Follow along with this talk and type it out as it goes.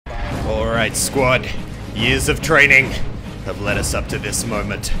Alright, squad. Years of training have led us up to this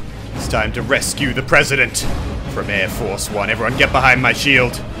moment. It's time to rescue the president from Air Force One. Everyone get behind my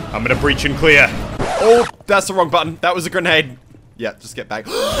shield. I'm gonna breach and clear. Oh, that's the wrong button. That was a grenade. Yeah, just get back.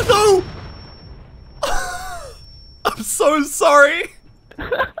 No! I'm so sorry. I'm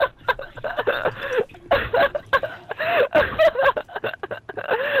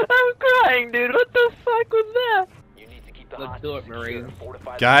crying, dude. What the fuck was that? Let's do it, Marine.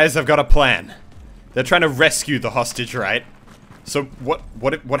 Guys, I've got a plan. They're trying to rescue the hostage, right? So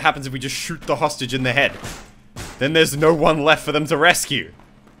what happens if we just shoot the hostage in the head? Then there's no one left for them to rescue.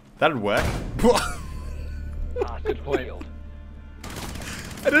 That'd work. Good point.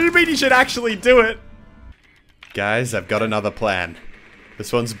 I didn't mean you should actually do it. Guys, I've got another plan.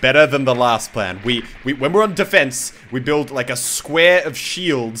 This one's better than the last plan. When we're on defense, we build like a square of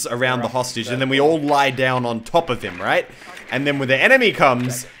shields around the hostage, and then we all lie down on top of him, right? And then when the enemy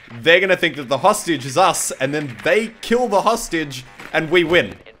comes, they're gonna think that the hostage is us, and then they kill the hostage, and we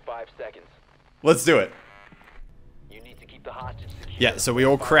win. In 5 seconds. Let's do it. You need to keep the hostage secure. Yeah, so we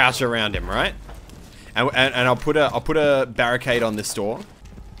all crouch around him, right? And I'll put a barricade on this door.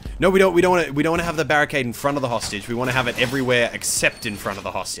 No, we don't want to have the barricade in front of the hostage. We want to have it everywhere except in front of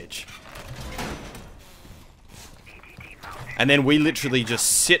the hostage. And then we literally just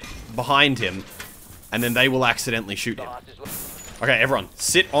sit behind him, and then they will accidentally shoot him. Okay, everyone,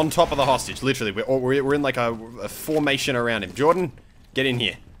 sit on top of the hostage. Literally, we're in like a formation around him. Jordan, get in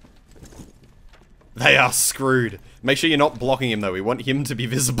here. They are screwed. Make sure you're not blocking him though. We want him to be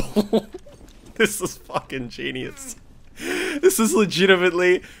visible. This is fucking genius. This is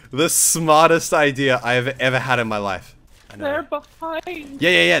legitimately the smartest idea I have ever had in my life. I know. They're behind.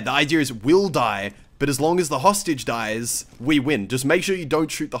 Yeah. The idea is we'll die, but as long as the hostage dies, we win. Just make sure you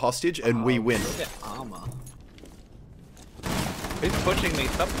don't shoot the hostage and we win. Look at armor. He's pushing me.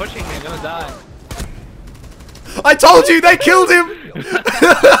 Stop pushing me. I'm gonna die. I told you they killed him!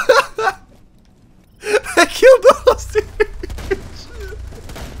 They killed the hostage!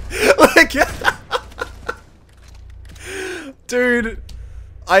 Like, dude,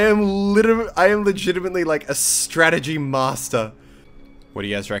 I am legitimately like a strategy master. What do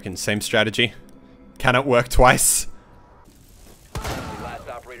you guys reckon? Same strategy? Can it work twice? Last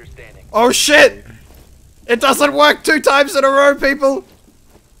operator standing. Oh shit! It doesn't work 2 times in a row, people!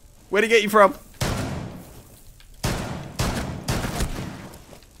 Where'd he get you from?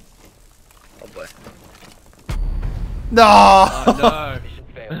 Oh boy. No! Oh no. Mission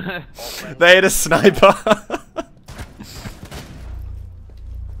failed. All friendly. They had a sniper.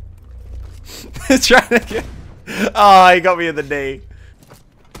 Trying to get... Oh, he got me in the knee.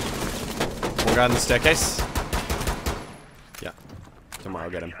 One guy on the staircase. Yeah. Don't worry, I'll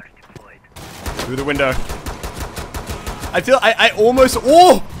get him. Through the window. I feel... I almost...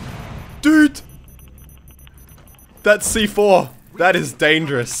 Oh! Dude! That's C4. That is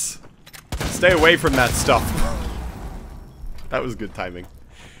dangerous. Stay away from that stuff. That was good timing.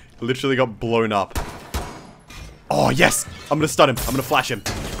 Literally got blown up. Oh, yes! I'm gonna stun him. I'm gonna flash him.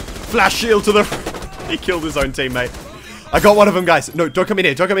 Flash shield to the... He killed his own teammate. I got one of them, guys. No, don't come in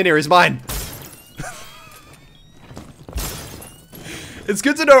here. Don't come in here. He's mine. It's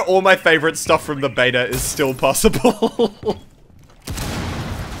good to know all my favorite stuff from the beta is still possible.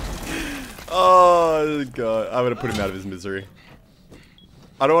 Oh, God. I'm gonna put him out of his misery.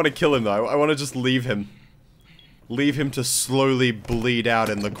 I don't want to kill him, though. I want to just leave him. Leave him to slowly bleed out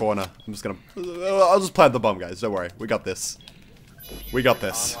in the corner. I'm just gonna... I'll just plant the bomb, guys. Don't worry. We got this. We got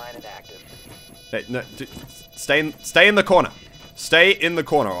this. Online and active. Hey, no, stay in the corner. Stay in the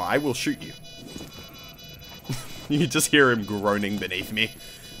corner, or I will shoot you. You just hear him groaning beneath me.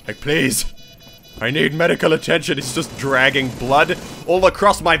 Like, please. I need medical attention. He's just dragging blood all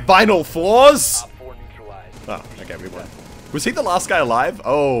across my vinyl floors. Op 4 neutralized. Oh, okay, we won. Was he the last guy alive?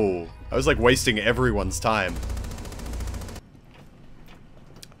 Oh, I was like wasting everyone's time.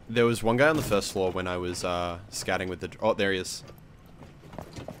 There was one guy on the first floor when I was scouting with the... Oh, there he is.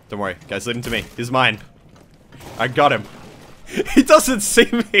 Don't worry, guys, leave him to me. He's mine. I got him. He doesn't see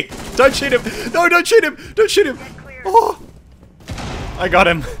me. Don't shoot him. No, don't shoot him. Don't shoot him. Oh, I got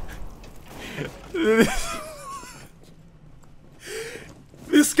him.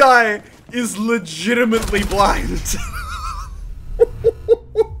 This guy is legitimately blind.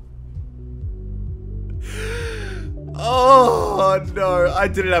 Oh, no. I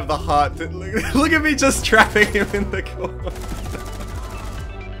didn't have the heart to... Look at me just trapping him in the corner.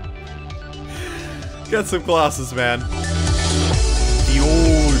 Get some glasses, man. The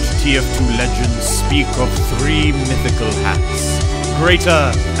old TF2 legends speak of 3 mythical hats,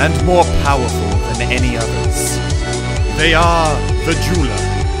 greater and more powerful than any others. They are the jeweler,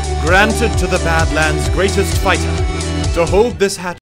 Granted to the Badlands' greatest fighter to hold this hat